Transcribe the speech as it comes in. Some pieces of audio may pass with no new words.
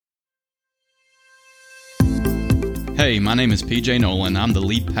Hey, my name is PJ Nolan. I'm the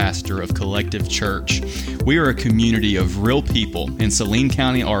lead pastor of Collective Church. We are a community of real people in Saline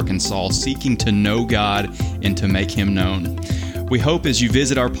County, Arkansas, seeking to know God and to make Him known. We hope as you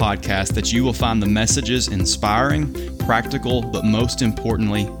visit our podcast that you will find the messages inspiring, practical, but most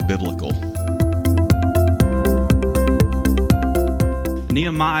importantly, biblical.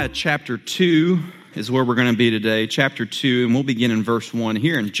 Nehemiah chapter 2 is where we're going to be today, chapter 2, and we'll begin in verse 1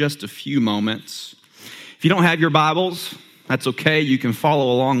 here in just a few moments. If you don't have your Bibles, that's okay. You can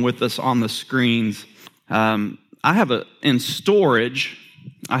follow along with us on the screens. In storage,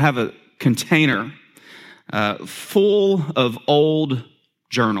 I have a container full of old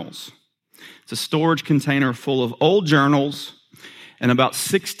journals. It's a storage container full of old journals and about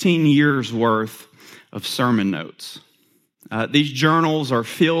 16 years worth of sermon notes. These journals are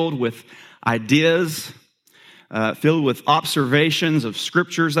filled with ideas, filled with observations of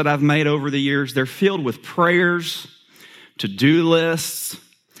scriptures that I've made over the years. They're filled with prayers, to-do lists.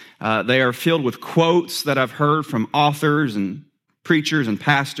 They are filled with quotes that I've heard from authors and preachers and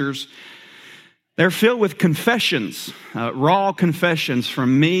pastors. They're filled with confessions, raw confessions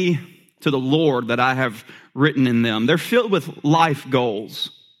from me to the Lord that I have written in them. They're filled with life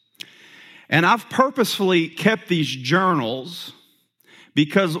goals. And I've purposefully kept these journals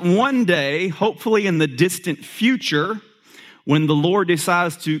because one day, hopefully in the distant future, when the Lord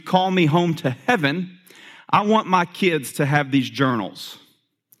decides to call me home to heaven, I want my kids to have these journals.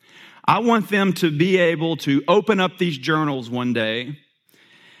 I want them to be able to open up these journals one day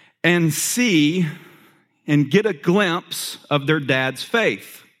and see and get a glimpse of their dad's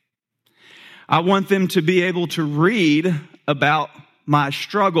faith. I want them to be able to read about my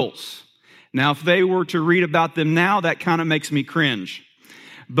struggles. Now, if they were to read about them now, that kind of makes me cringe.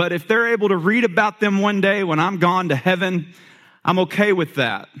 But if they're able to read about them one day when I'm gone to heaven, I'm okay with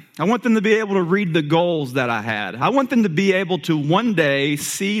that. I want them to be able to read the goals that I had. I want them to be able to one day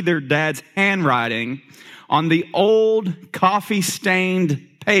see their dad's handwriting on the old coffee-stained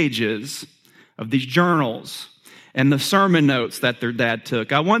pages of these journals and the sermon notes that their dad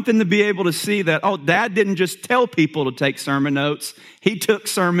took. I want them to be able to see that, oh, dad didn't just tell people to take sermon notes. He took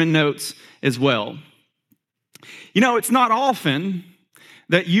sermon notes as well. You know, it's not often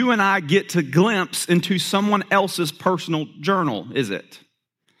that you and I get to glimpse into someone else's personal journal, is it?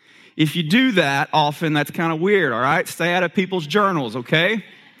 If you do that often, that's kind of weird, all right? Stay out of people's journals, okay?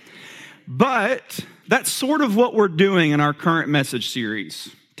 But that's sort of what we're doing in our current message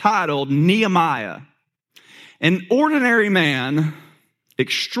series, titled Nehemiah, an ordinary man,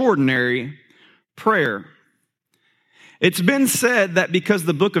 extraordinary prayer. It's been said that because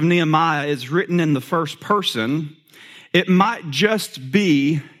the book of Nehemiah is written in the first person, it might just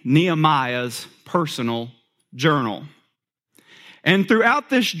be Nehemiah's personal journal. And throughout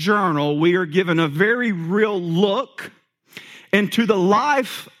this journal, we are given a very real look into the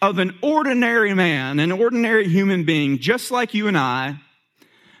life of an ordinary man, an ordinary human being, just like you and I,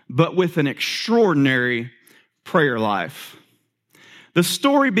 but with an extraordinary prayer life. The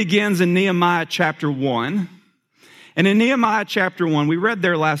story begins in Nehemiah chapter 1. And in Nehemiah chapter 1, we read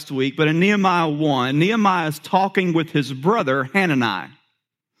there last week, but in Nehemiah 1, Nehemiah is talking with his brother Hanani.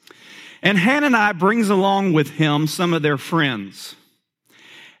 And Hanani brings along with him some of their friends.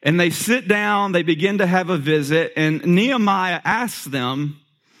 And they sit down, they begin to have a visit, and Nehemiah asks them,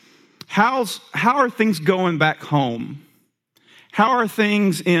 how are things going back home? How are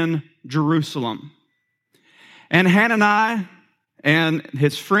things in Jerusalem? And Hanani and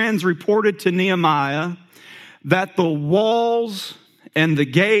his friends reported to Nehemiah that the walls and the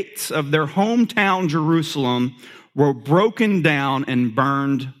gates of their hometown Jerusalem were broken down and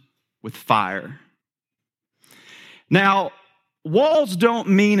burned with fire. Now, walls don't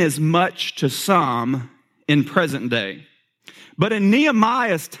mean as much to some in present day, but in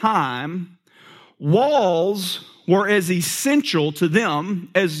Nehemiah's time, walls were as essential to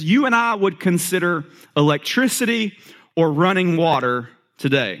them as you and I would consider electricity or running water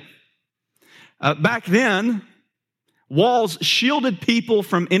today. Back then, walls shielded people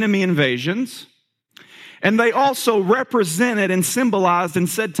from enemy invasions, and they also represented and symbolized and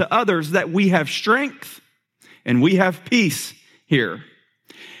said to others that we have strength and we have peace here.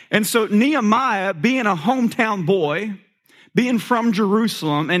 And so Nehemiah, being a hometown boy, being from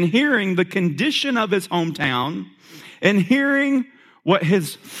Jerusalem, and hearing the condition of his hometown, and hearing what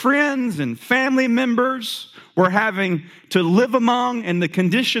his friends and family members were having to live among and the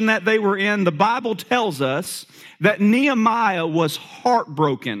condition that they were in, the Bible tells us that Nehemiah was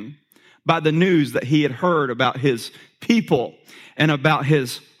heartbroken by the news that he had heard about his people and about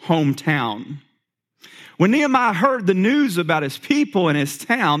his hometown. When Nehemiah heard the news about his people and his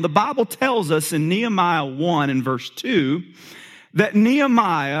town, the Bible tells us in Nehemiah 1 and verse 2 that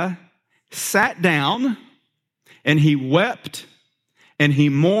Nehemiah sat down and he wept and he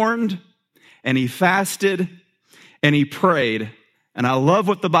mourned and he fasted and he prayed. And I love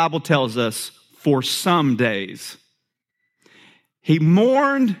what the Bible tells us, for some days. He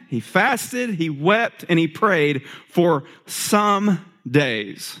mourned, he fasted, he wept, and he prayed for some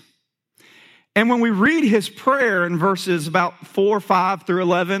days. And when we read his prayer in verses about 4, 5 through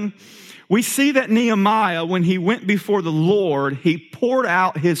 11, we see that Nehemiah, when he went before the Lord, he poured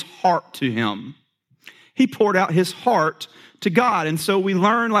out his heart to him. He poured out his heart to God. And so we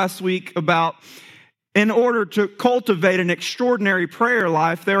learned last week about, in order to cultivate an extraordinary prayer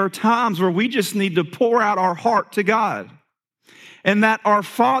life, there are times where we just need to pour out our heart to God. And that our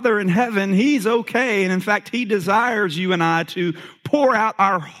Father in heaven, He's okay. And in fact, He desires you and I to pour out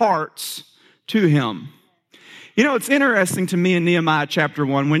our hearts to Him. You know, it's interesting to me in Nehemiah chapter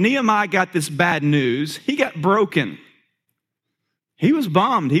 1, when Nehemiah got this bad news, he got broken. He was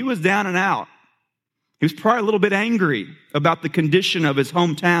bummed. He was down and out. He was probably a little bit angry about the condition of his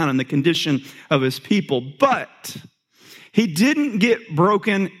hometown and the condition of his people. But he didn't get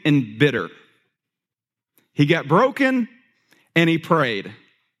broken and bitter. He got broken and he prayed.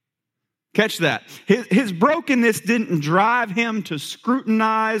 Catch that. His brokenness didn't drive him to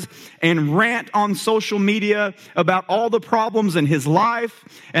scrutinize and rant on social media about all the problems in his life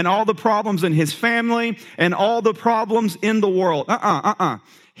and all the problems in his family and all the problems in the world.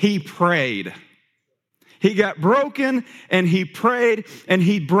 He prayed. He got broken and he prayed and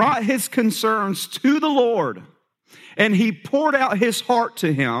he brought his concerns to the Lord and he poured out his heart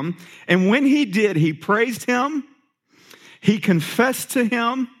to Him. And when he did, he praised Him. He confessed to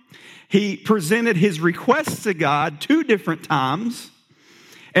Him. He presented his requests to God 2 different times.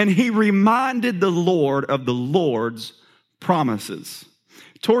 And he reminded the Lord of the Lord's promises.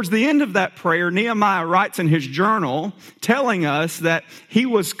 Towards the end of that prayer, Nehemiah writes in his journal telling us that he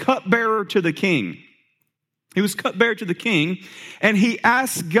was cupbearer to the king. He was cupbearer to the king, and he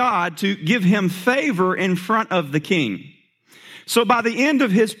asked God to give him favor in front of the king. So by the end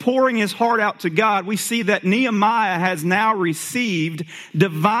of his pouring his heart out to God, we see that Nehemiah has now received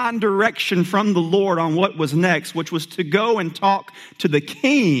divine direction from the Lord on what was next, which was to go and talk to the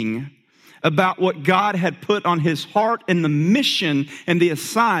king about what God had put on his heart and the mission and the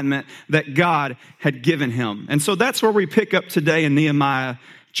assignment that God had given him. And so that's where we pick up today in Nehemiah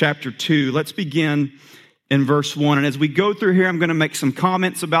chapter 2. Let's begin in verse 1. And as we go through here, I'm going to make some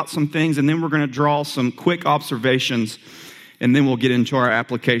comments about some things, and then we're going to draw some quick observations, and then we'll get into our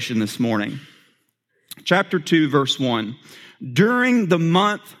application this morning. Chapter 2, verse 1. During the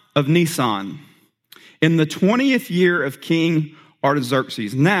month of Nisan, in the 20th year of King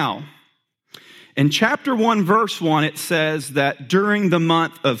Artaxerxes. Now, in chapter 1, verse 1, it says that during the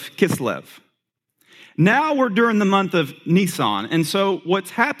month of Kislev. Now we're during the month of Nisan. And so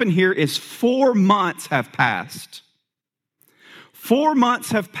what's happened here is 4 months have passed. 4 months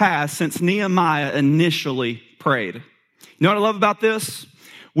have passed since Nehemiah initially prayed. You know what I love about this?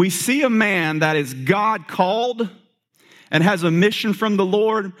 We see a man that is God called and has a mission from the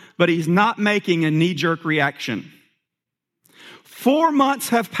Lord, but he's not making a knee-jerk reaction. 4 months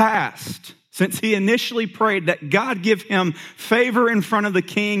have passed since he initially prayed that God give him favor in front of the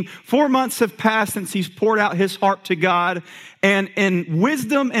king. 4 months have passed since he's poured out his heart to God. And in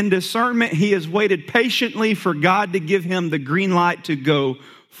wisdom and discernment, he has waited patiently for God to give him the green light to go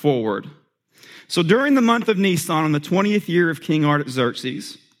forward. So during the month of Nisan, on the 20th year of King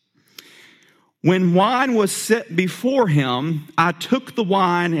Artaxerxes, when wine was set before him, I took the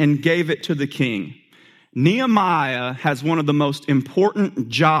wine and gave it to the king. Nehemiah has one of the most important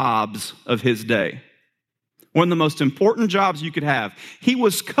jobs of his day. One of the most important jobs you could have. He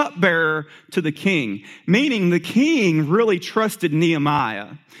was cupbearer to the king, meaning the king really trusted Nehemiah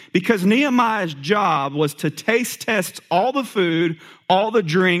because Nehemiah's job was to taste test all the food, all the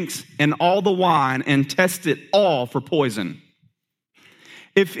drinks, and all the wine and test it all for poison.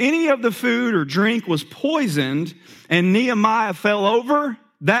 If any of the food or drink was poisoned and Nehemiah fell over,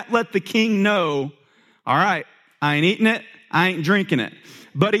 that let the king know, all right, I ain't eating it, I ain't drinking it.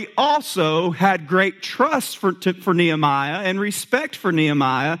 But he also had great trust for Nehemiah and respect for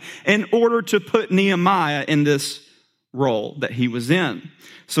Nehemiah in order to put Nehemiah in this role that he was in.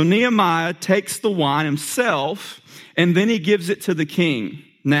 So Nehemiah takes the wine himself and then he gives it to the king.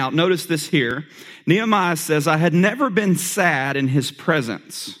 Now, notice this here. Nehemiah says, I had never been sad in his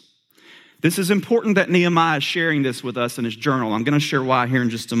presence. This is important that Nehemiah is sharing this with us in his journal. I'm going to share why here in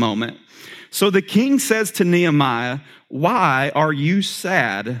just a moment. So the king says to Nehemiah, why are you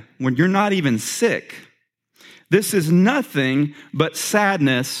sad when you're not even sick? This is nothing but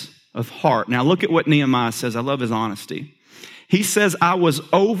sadness of heart. Now look at what Nehemiah says. I love his honesty. He says, I was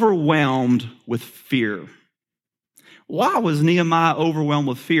overwhelmed with fear. Why was Nehemiah overwhelmed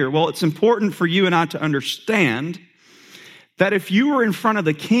with fear? Well, it's important for you and I to understand that if you were in front of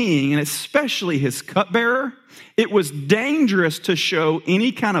the king, and especially his cupbearer, it was dangerous to show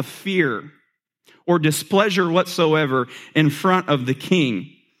any kind of fear or displeasure whatsoever in front of the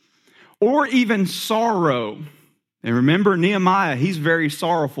king, or even sorrow. And remember, Nehemiah, he's very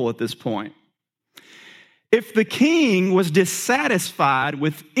sorrowful at this point. If the king was dissatisfied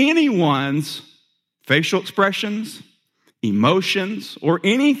with anyone's facial expressions, emotions, or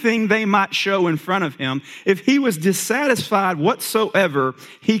anything they might show in front of him, if he was dissatisfied whatsoever,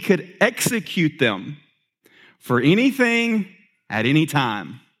 he could execute them for anything at any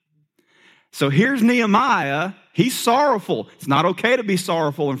time. So here's Nehemiah. He's sorrowful. It's not okay to be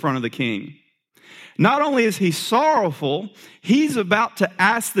sorrowful in front of the king. Not only is he sorrowful, he's about to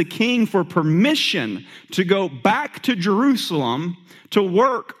ask the king for permission to go back to Jerusalem to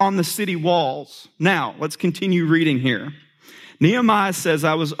work on the city walls. Now, let's continue reading here. Nehemiah says,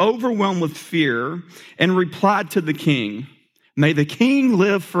 I was overwhelmed with fear and replied to the king, may the king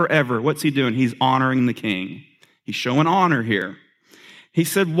live forever. What's he doing? He's honoring the king. He's showing honor here. He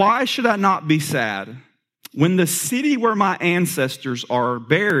said, why should I not be sad when the city where my ancestors are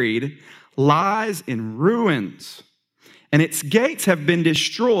buried lies in ruins and its gates have been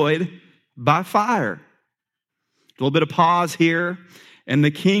destroyed by fire? A little bit of pause here. And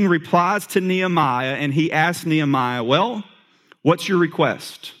the king replies to Nehemiah and he asks Nehemiah, well, what's your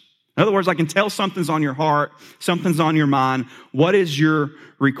request? In other words, I can tell something's on your heart, something's on your mind. What is your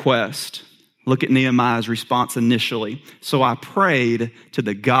request? Look at Nehemiah's response initially. So I prayed to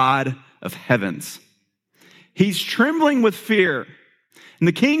the God of heavens. He's trembling with fear. And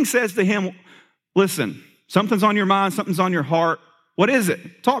the king says to him, listen, something's on your mind, something's on your heart. What is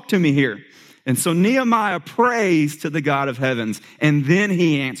it? Talk to me here. And so Nehemiah prays to the God of heavens, and then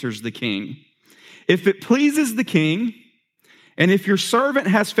he answers the king. If it pleases the king, and if your servant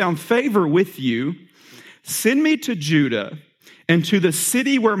has found favor with you, send me to Judah and to the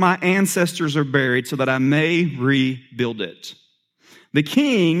city where my ancestors are buried so that I may rebuild it. The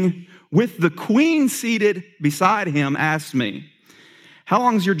king, with the queen seated beside him, asked me, how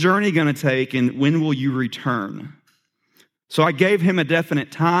long is your journey going to take and when will you return? So I gave him a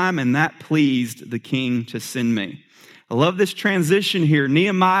definite time, and that pleased the king to send me. I love this transition here.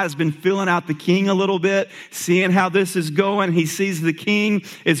 Nehemiah has been feeling out the king a little bit, seeing how this is going. He sees the king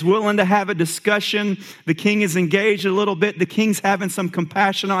is willing to have a discussion. The king is engaged a little bit. The king's having some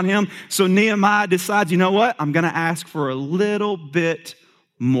compassion on him. So Nehemiah decides, you know what? I'm going to ask for a little bit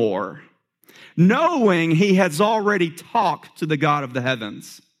more, knowing he has already talked to the God of the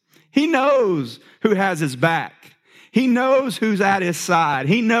heavens. He knows who has his back. He knows who's at his side.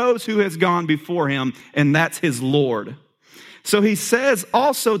 He knows who has gone before him, and that's his Lord. So he says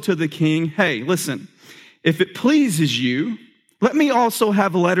also to the king, hey, listen, if it pleases you, let me also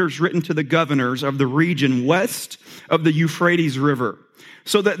have letters written to the governors of the region west of the Euphrates River,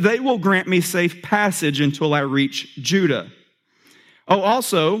 so that they will grant me safe passage until I reach Judah. Oh,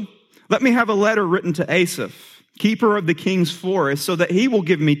 also, let me have a letter written to Asaph, keeper of the king's forest, so that he will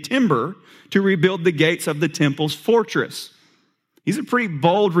give me timber to rebuild the gates of the temple's fortress. He's a pretty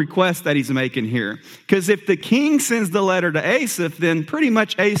bold request that he's making here. Because if the king sends the letter to Asaph, then pretty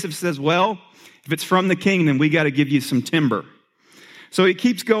much Asaph says, well, if it's from the king, then we got to give you some timber. So he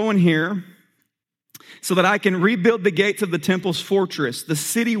keeps going here. So that I can rebuild the gates of the temple's fortress, the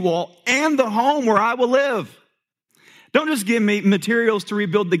city wall, and the home where I will live. Don't just give me materials to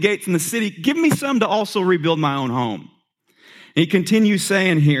rebuild the gates in the city. Give me some to also rebuild my own home. And he continues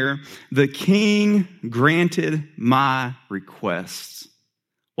saying here, the king granted my requests.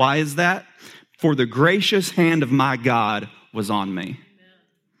 Why is that? For the gracious hand of my God was on me.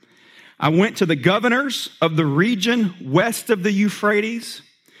 I went to the governors of the region west of the Euphrates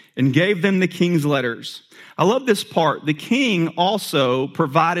and gave them the king's letters. I love this part. The king also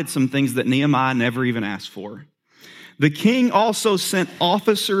provided some things that Nehemiah never even asked for. The king also sent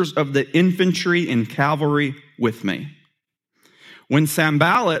officers of the infantry and cavalry with me. When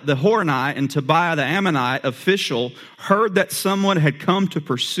Sanballat the Horonite and Tobiah the Ammonite official heard that someone had come to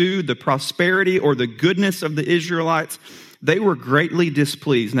pursue the prosperity or the goodness of the Israelites, they were greatly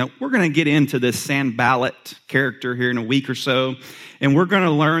displeased. Now, we're going to get into this Sanballat character here in a week or so, and we're going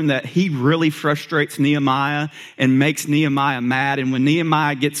to learn that he really frustrates Nehemiah and makes Nehemiah mad. And when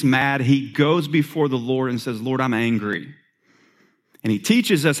Nehemiah gets mad, he goes before the Lord and says, Lord, I'm angry. And he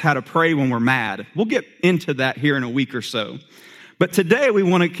teaches us how to pray when we're mad. We'll get into that here in a week or so. But today we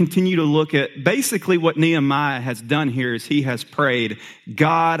want to continue to look at basically what Nehemiah has done here is he has prayed,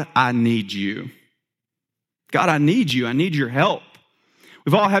 God, I need you. God, I need you. I need your help.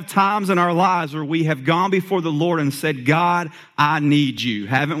 We've all had times in our lives where we have gone before the Lord and said, God, I need you,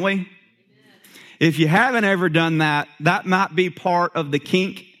 haven't we? Amen. If you haven't ever done that, that might be part of the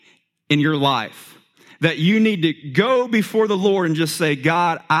kink in your life. That you need to go before the Lord and just say,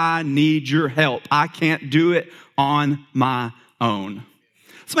 God, I need your help. I can't do it on my own.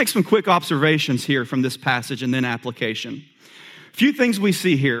 Let's make some quick observations here from this passage and then application. A few things we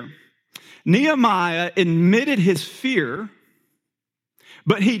see here. Nehemiah admitted his fear,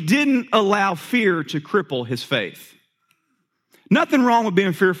 but he didn't allow fear to cripple his faith. Nothing wrong with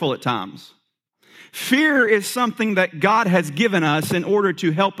being fearful at times. Fear is something that God has given us in order to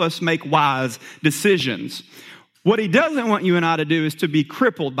help us make wise decisions. What he doesn't want you and I to do is to be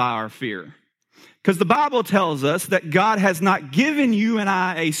crippled by our fear. Because the Bible tells us that God has not given you and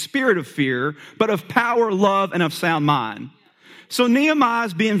I a spirit of fear, but of power, love, and of sound mind. So Nehemiah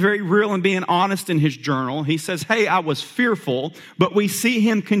is being very real and being honest in his journal. He says, hey, I was fearful, but we see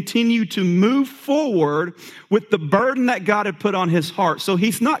him continue to move forward with the burden that God had put on his heart. So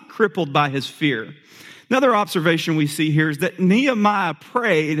he's not crippled by his fear. Another observation we see here is that Nehemiah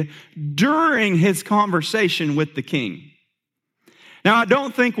prayed during his conversation with the king. Now, I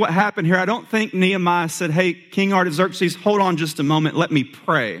don't think what happened here, I don't think Nehemiah said, hey, King Artaxerxes, hold on just a moment, let me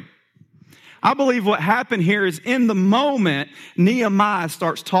pray. I believe what happened here is in the moment, Nehemiah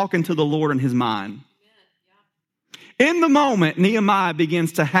starts talking to the Lord in his mind. In the moment, Nehemiah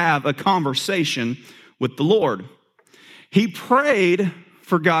begins to have a conversation with the Lord. He prayed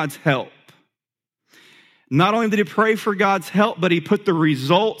for God's help. Not only did he pray for God's help, but he put the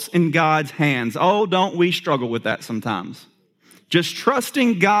results in God's hands. Oh, don't we struggle with that sometimes? Just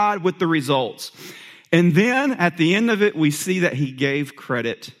trusting God with the results. And then at the end of it, we see that he gave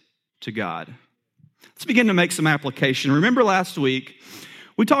credit to God. Let's begin to make some application. Remember last week,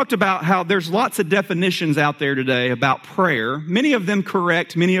 we talked about how there's lots of definitions out there today about prayer, many of them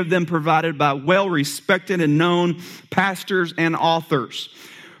correct, many of them provided by well-respected and known pastors and authors.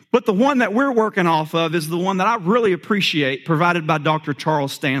 But the one that we're working off of is the one that I really appreciate, provided by Dr.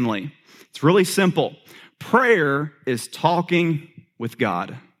 Charles Stanley. It's really simple. Prayer is talking with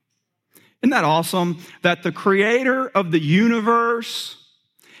God. Isn't that awesome? That the creator of the universe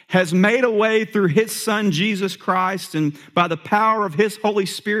has made a way through his son, Jesus Christ, and by the power of his Holy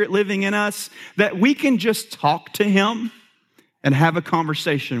Spirit living in us, that we can just talk to him and have a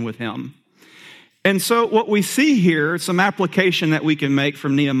conversation with him. And so what we see here, some application that we can make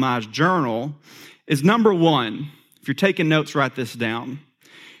from Nehemiah's journal, is number one, if you're taking notes, write this down.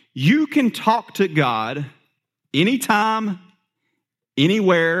 You can talk to God anytime,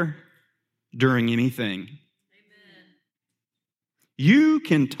 anywhere, during anything. Amen. You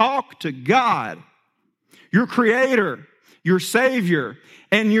can talk to God, your creator, your savior,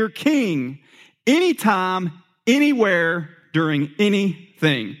 and your king anytime, anywhere, during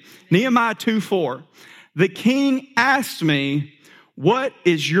anything. Nehemiah 2:4. The king asked me, what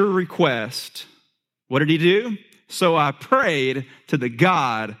is your request? What did he do? So I prayed to the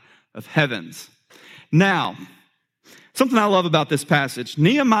God of heavens. Now, something I love about this passage,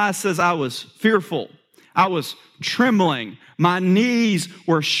 Nehemiah says I was fearful. I was trembling. My knees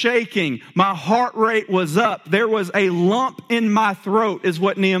were shaking. My heart rate was up. There was a lump in my throat, is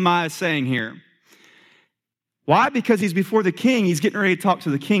what Nehemiah is saying here. Why? Because he's before the king. He's getting ready to talk to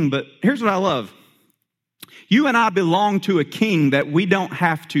the king. But here's what I love. You and I belong to a king that we don't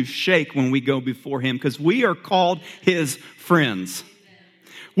have to shake when we go before him because we are called his friends.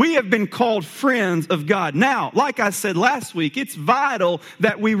 We have been called friends of God. Now, like I said last week, it's vital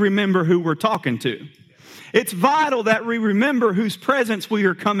that we remember who we're talking to. It's vital that we remember whose presence we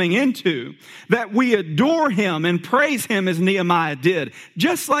are coming into, that we adore him and praise him as Nehemiah did.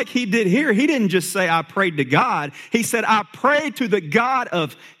 Just like he did here, he didn't just say, I prayed to God. He said, I prayed to the God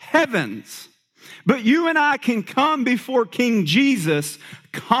of heavens. But you and I can come before King Jesus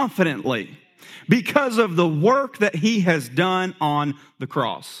confidently because of the work that he has done on the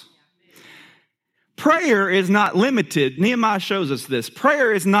cross. Prayer is not limited. Nehemiah shows us this.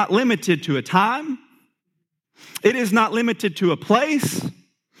 Prayer is not limited to a time. It is not limited to a place.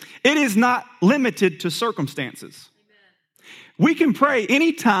 It is not limited to circumstances. We can pray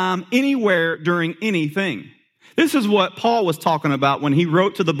anytime, anywhere, during anything. This is what Paul was talking about when he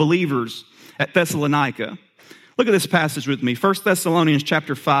wrote to the believers at Thessalonica. Look at this passage with me. 1 Thessalonians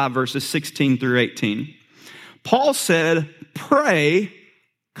chapter 5, verses 16 through 18. Paul said, pray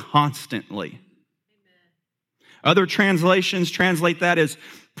constantly. Amen. Other translations translate that as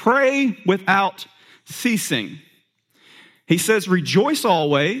pray without ceasing. He says, rejoice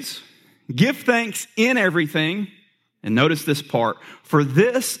always, give thanks in everything. And notice this part, for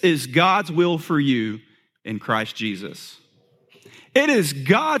this is God's will for you in Christ Jesus. It is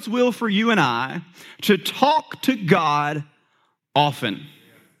God's will for you and I to talk to God often.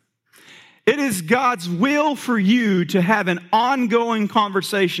 It is God's will for you to have an ongoing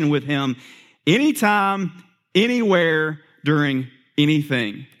conversation with Him anytime, anywhere, during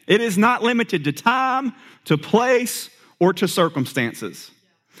anything. It is not limited to time, to place, or to circumstances.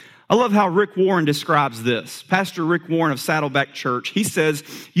 I love how Rick Warren describes this. Pastor Rick Warren of Saddleback Church, he says,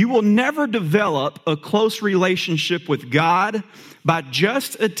 you will never develop a close relationship with God by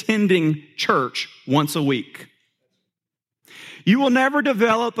just attending church once a week. You will never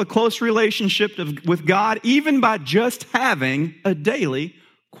develop a close relationship with God even by just having a daily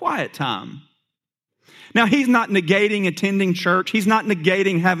quiet time. Now, he's not negating attending church. He's not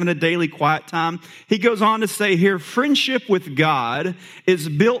negating having a daily quiet time. He goes on to say here, friendship with God is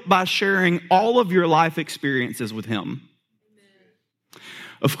built by sharing all of your life experiences with Him. Amen.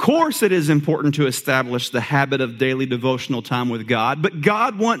 Of course, it is important to establish the habit of daily devotional time with God, but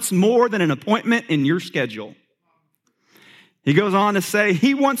God wants more than an appointment in your schedule. He goes on to say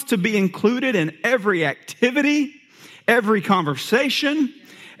He wants to be included in every activity, every conversation,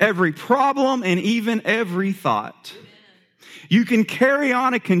 every problem, and even every thought. You can carry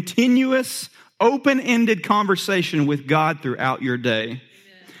on a continuous, open-ended conversation with God throughout your day,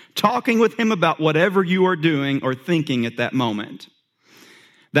 talking with Him about whatever you are doing or thinking at that moment.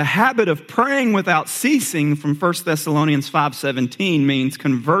 The habit of praying without ceasing from 1 Thessalonians 5:17 means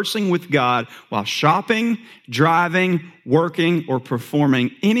conversing with God while shopping, driving, working, or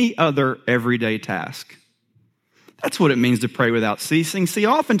performing any other everyday task. That's what it means to pray without ceasing. See,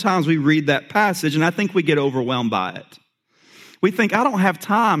 oftentimes we read that passage and I think we get overwhelmed by it. We think, I don't have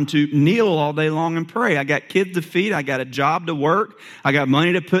time to kneel all day long and pray. I got kids to feed. I got a job to work. I got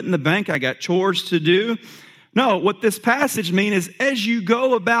money to put in the bank. I got chores to do. No, what this passage means is as you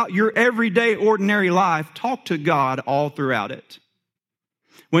go about your everyday, ordinary life, talk to God all throughout it.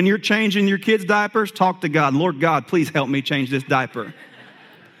 When you're changing your kids' diapers, talk to God. Lord God, please help me change this diaper.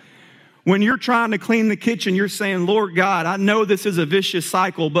 When you're trying to clean the kitchen, you're saying, Lord God, I know this is a vicious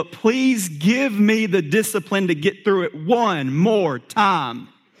cycle, but please give me the discipline to get through it one more time.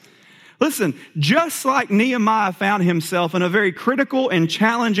 Listen, just like Nehemiah found himself in a very critical and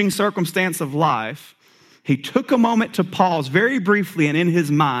challenging circumstance of life, he took a moment to pause very briefly, and in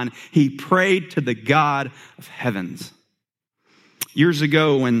his mind, he prayed to the God of heavens. Years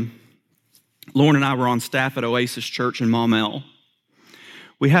ago, when Lauren and I were on staff at Oasis Church in Maumelle,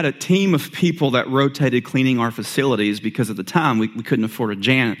 we had a team of people that rotated cleaning our facilities because at the time we couldn't afford a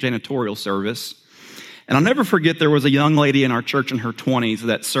janitorial service. And I'll never forget there was a young lady in our church in her 20s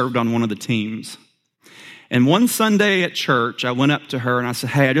that served on one of the teams. And one Sunday at church, I went up to her and I said,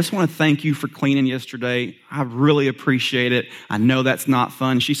 hey, I just want to thank you for cleaning yesterday. I really appreciate it. I know that's not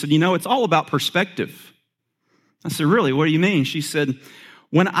fun. She said, it's all about perspective. I said, really? What do you mean? She said,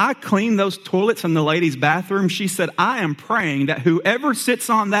 when I clean those toilets in the ladies' bathroom, she said, I am praying that whoever sits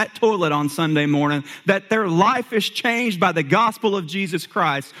on that toilet on Sunday morning, that their life is changed by the gospel of Jesus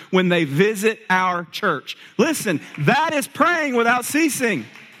Christ when they visit our church. Listen, that is praying without ceasing.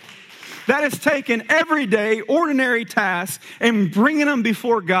 That is taking everyday, ordinary tasks and bringing them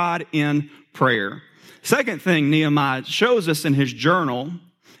before God in prayer. Second thing Nehemiah shows us in his journal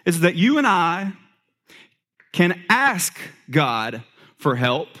is that you and I can ask God for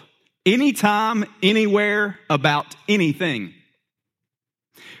help anytime, anywhere, about anything.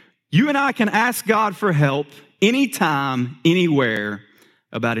 You and I can ask God for help anytime, anywhere,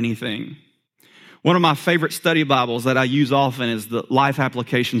 about anything. One of my favorite study Bibles that I use often is the Life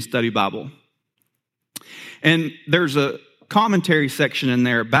Application Study Bible. And there's a commentary section in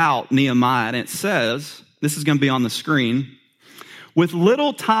there about Nehemiah, and it says, this is going to be on the screen, with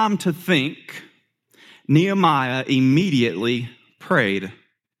little time to think, Nehemiah immediately prayed.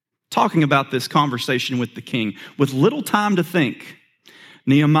 Talking about this conversation with the king. With little time to think,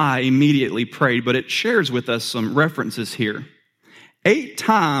 Nehemiah immediately prayed, but it shares with us some references here. 8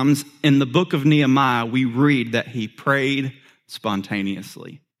 times in the book of Nehemiah, we read that he prayed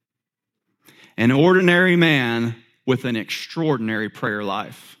spontaneously. An ordinary man with an extraordinary prayer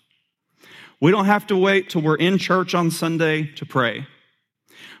life. We don't have to wait till we're in church on Sunday to pray.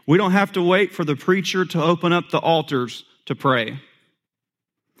 We don't have to wait for the preacher to open up the altars to pray.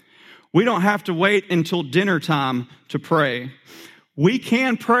 We don't have to wait until dinner time to pray. We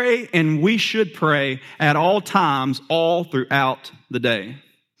can pray and we should pray at all times, all throughout the day.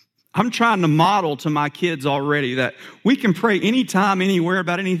 I'm trying to model to my kids already that we can pray anytime, anywhere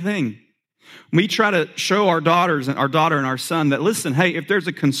about anything. We try to show our daughter and our son that, listen, hey, if there's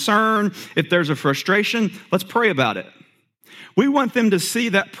a concern, if there's a frustration, let's pray about it. We want them to see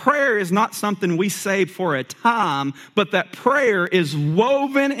that prayer is not something we say for a time, but that prayer is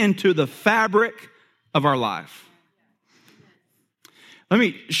woven into the fabric of our life. Let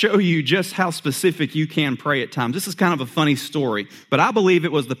me show you just how specific you can pray at times. This is kind of a funny story, but I believe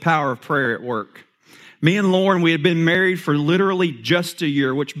it was the power of prayer at work. Me and Lauren, we had been married for literally just a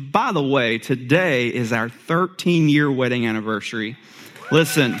year, which, by the way, today is our 13-year wedding anniversary.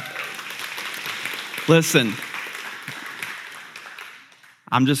 Listen.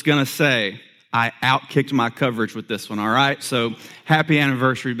 I'm just going to say, I outkicked my coverage with this one, all right? So happy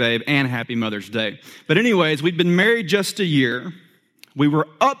anniversary, babe, and happy Mother's Day. But anyways, we'd been married just a year. We were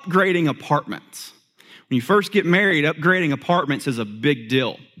upgrading apartments. When you first get married, upgrading apartments is a big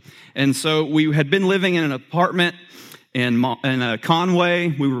deal. And so we had been living in an apartment in Conway.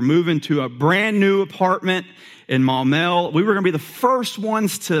 We were moving to a brand new apartment in Maumelle. We were going to be the first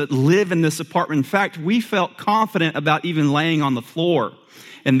ones to live in this apartment. In fact, we felt confident about even laying on the floor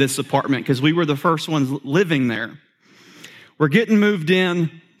in this apartment because we were the first ones living there. We're getting moved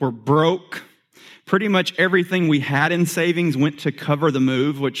in. We're broke. Pretty much everything we had in savings went to cover the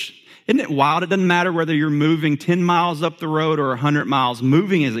move, which, isn't it wild? It doesn't matter whether you're moving 10 miles up the road or 100 miles.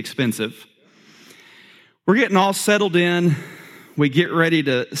 Moving is expensive. We're getting all settled in. We get ready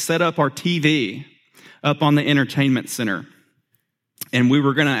to set up our TV up on the entertainment center. And we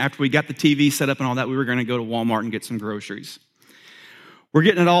were going to, after we got the TV set up and all that, we were going to go to Walmart and get some groceries. We're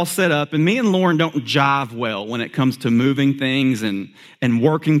getting it all set up, and me and Lauren don't jive well when it comes to moving things and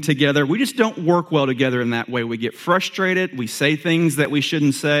working together. We just don't work well together in that way. We get frustrated. We say things that we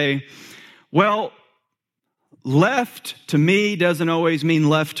shouldn't say. Well, left to me doesn't always mean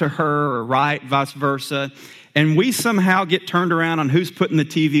left to her, or right, vice versa. And we somehow get turned around on who's putting the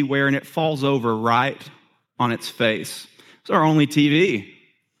TV where, and it falls over right on its face. It's our only TV.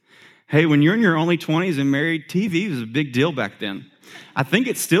 Hey, when you're in your early 20s and married, TV was a big deal back then. I think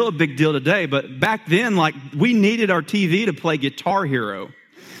it's still a big deal today, but back then, we needed our TV to play Guitar Hero.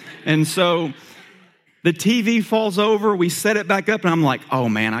 And so the TV falls over, we set it back up, and I'm like, oh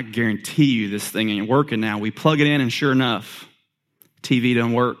man, I guarantee you this thing ain't working now. We plug it in, and sure enough, TV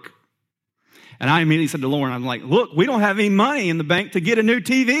doesn't work. And I immediately said to Lauren, I'm like, look, we don't have any money in the bank to get a new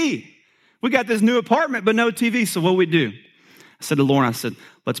TV. We got this new apartment, but no TV, so what do we do? I said to Lauren,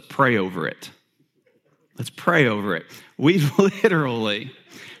 let's pray over it. Let's pray over it. We literally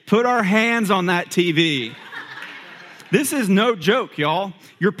put our hands on that TV. This is no joke, y'all.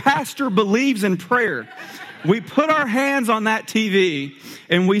 Your pastor believes in prayer. We put our hands on that TV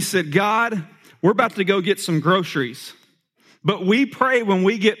and we said, God, we're about to go get some groceries. But we pray when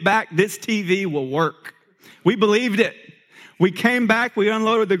we get back, this TV will work. We believed it. We came back, we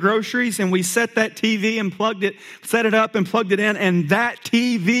unloaded the groceries, and we set that TV and set it up and plugged it in, and that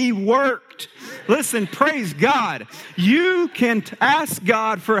TV worked. Listen, praise God. You can ask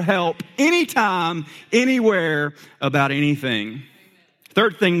God for help anytime, anywhere, about anything.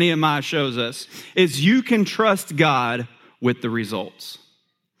 Third thing Nehemiah shows us is you can trust God with the results.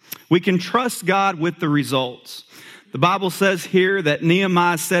 We can trust God with the results. The Bible says here that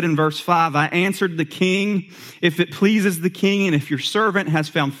Nehemiah said in verse 5, I answered the king, if it pleases the king, and if your servant has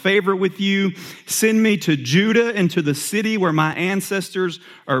found favor with you, send me to Judah and to the city where my ancestors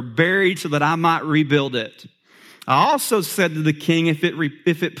are buried so that I might rebuild it. I also said to the king, if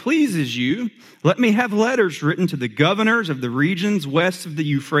it pleases you, let me have letters written to the governors of the regions west of the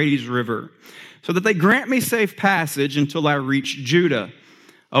Euphrates River, so that they grant me safe passage until I reach Judah.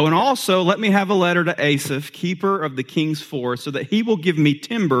 Oh, and also let me have a letter to Asaph, keeper of the king's forest, so that he will give me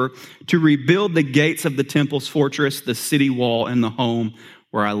timber to rebuild the gates of the temple's fortress, the city wall, and the home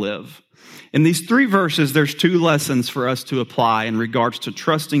where I live. In these three verses, there's two lessons for us to apply in regards to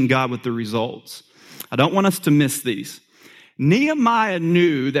trusting God with the results. I don't want us to miss these. Nehemiah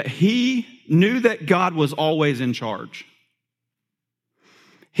knew that God was always in charge.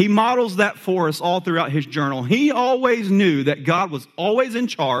 He models that for us all throughout his journal. He always knew that God was always in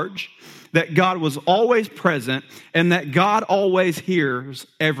charge, that God was always present, and that God always hears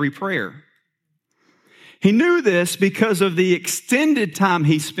every prayer. He knew this because of the extended time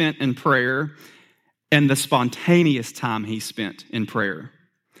he spent in prayer and the spontaneous time he spent in prayer.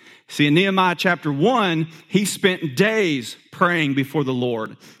 See, in Nehemiah chapter 1, he spent days praying before the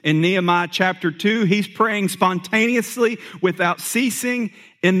Lord. In Nehemiah chapter 2, he's praying spontaneously without ceasing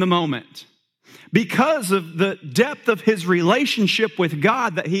in the moment. Because of the depth of his relationship with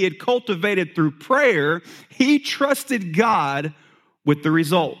God that he had cultivated through prayer, he trusted God with the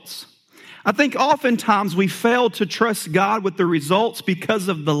results. I think oftentimes we fail to trust God with the results because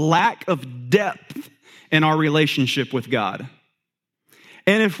of the lack of depth in our relationship with God.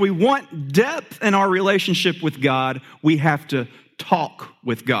 And if we want depth in our relationship with God, we have to talk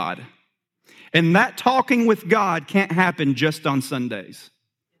with God. And that talking with God can't happen just on Sundays.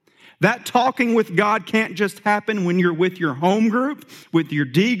 That talking with God can't just happen when you're with your home group, with your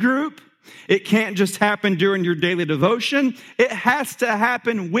D group. It can't just happen during your daily devotion. It has to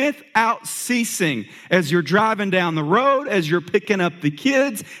happen without ceasing. As you're driving down the road, as you're picking up the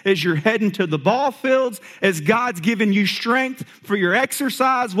kids, as you're heading to the ball fields, as God's given you strength for your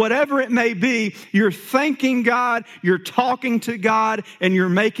exercise, whatever it may be, you're thanking God, you're talking to God, and you're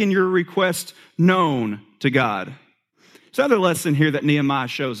making your request known to God. There's another lesson here that Nehemiah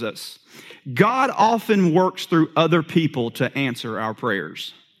shows us. God often works through other people to answer our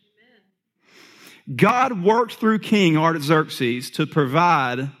prayers. God worked through King Artaxerxes to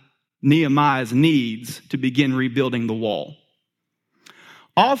provide Nehemiah's needs to begin rebuilding the wall.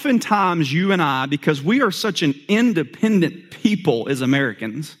 Oftentimes, you and I, because we are such an independent people as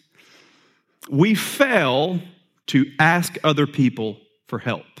Americans, we fail to ask other people for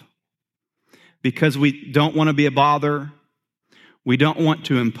help because we don't want to be a bother, we don't want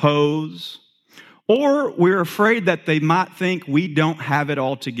to impose, or we're afraid that they might think we don't have it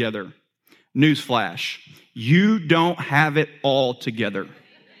all together. Newsflash, you don't have it all together.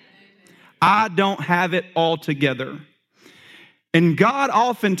 I don't have it all together. And God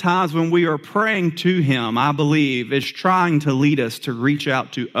oftentimes, when we are praying to Him, I believe, is trying to lead us to reach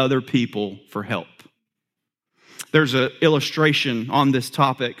out to other people for help. There's an illustration on this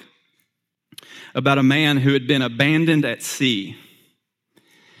topic about a man who had been abandoned at sea.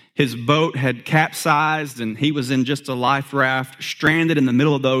 His boat had capsized and he was in just a life raft, stranded in the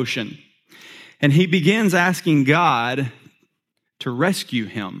middle of the ocean. And he begins asking God to rescue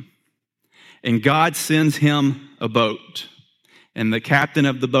him. And God sends him a boat. And the captain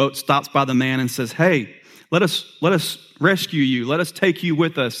of the boat stops by the man and says, "Hey, let us rescue you. Let us take you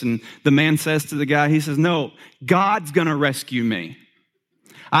with us." And the man says to the guy, he says, "No, God's going to rescue me.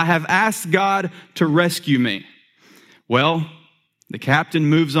 I have asked God to rescue me." Well, the captain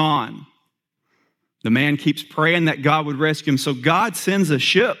moves on. The man keeps praying that God would rescue him. So God sends a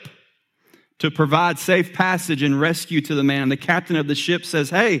ship to provide safe passage and rescue to the man. The captain of the ship says,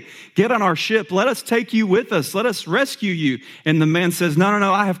 "Hey, get on our ship. Let us take you with us. Let us rescue you." And the man says,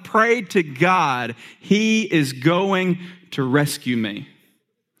 No, I have prayed to God. He is going to rescue me.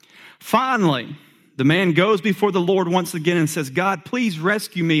 Finally, the man goes before the Lord once again and says, "God, please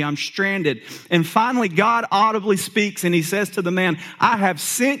rescue me. I'm stranded." And finally, God audibly speaks and He says to the man, "I have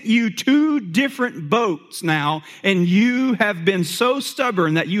sent you 2 different boats now, and you have been so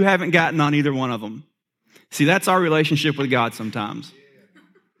stubborn that you haven't gotten on either one of them." See, that's our relationship with God sometimes.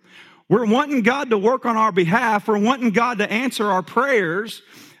 We're wanting God to work on our behalf. We're wanting God to answer our prayers,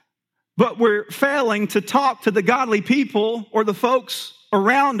 but we're failing to talk to the godly people or the folks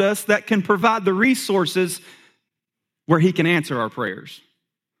around us that can provide the resources where He can answer our prayers.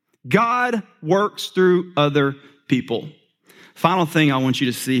 God works through other people. Final thing I want you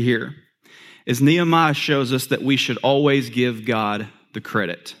to see here is Nehemiah shows us that we should always give God the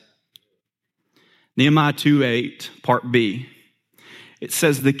credit. Nehemiah 2:8, part B. It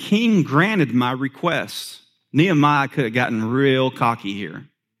says, "The king granted my requests." Nehemiah could have gotten real cocky here.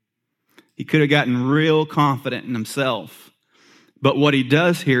 He could have gotten real confident in himself. But what he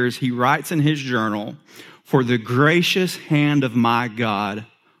does here is he writes in his journal, "For the gracious hand of my God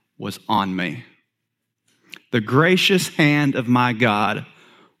was on me." The gracious hand of my God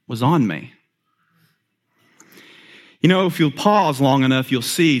was on me. You know, if you'll pause long enough, you'll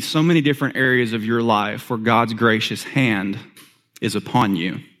see so many different areas of your life where God's gracious hand is upon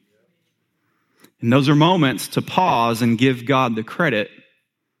you. And those are moments to pause and give God the credit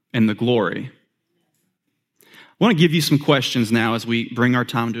and the glory. I want to give you some questions now as we bring our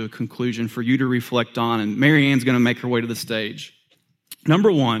time to a conclusion for you to reflect on, and Mary Ann's going to make her way to the stage.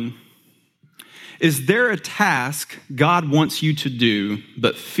 Number 1, is there a task God wants you to do,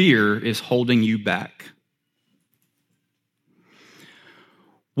 but fear is holding you back?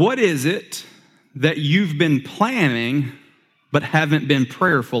 What is it that you've been planning but haven't been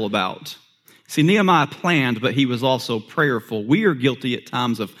prayerful about? See, Nehemiah planned, but he was also prayerful. We are guilty at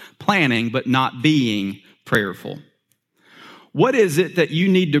times of planning but not being prayerful. What is it that you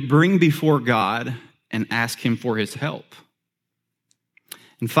need to bring before God and ask Him for His help?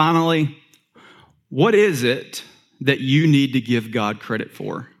 And finally, what is it that you need to give God credit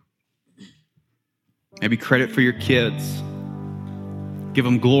for? Maybe credit for your kids. Give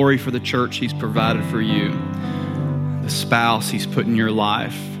Him glory for the church He's provided for you, the spouse He's put in your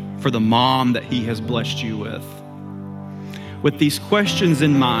life, for the mom that He has blessed you with. With these questions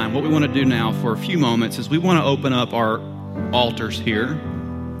in mind, what we want to do now for a few moments is we want to open up our altars here,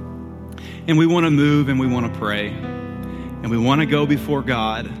 and we want to move and we want to pray, and we want to go before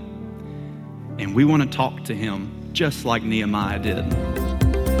God, and we want to talk to Him just like Nehemiah did.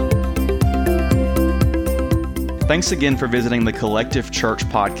 Thanks again for visiting the Collective Church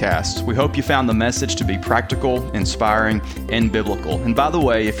podcast. We hope you found the message to be practical, inspiring, and biblical. And by the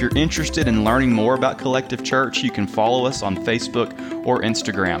way, if you're interested in learning more about Collective Church, you can follow us on Facebook or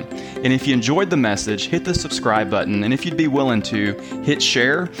Instagram. And if you enjoyed the message, hit the subscribe button. And if you'd be willing to, hit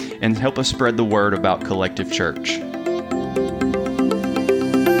share and help us spread the word about Collective Church.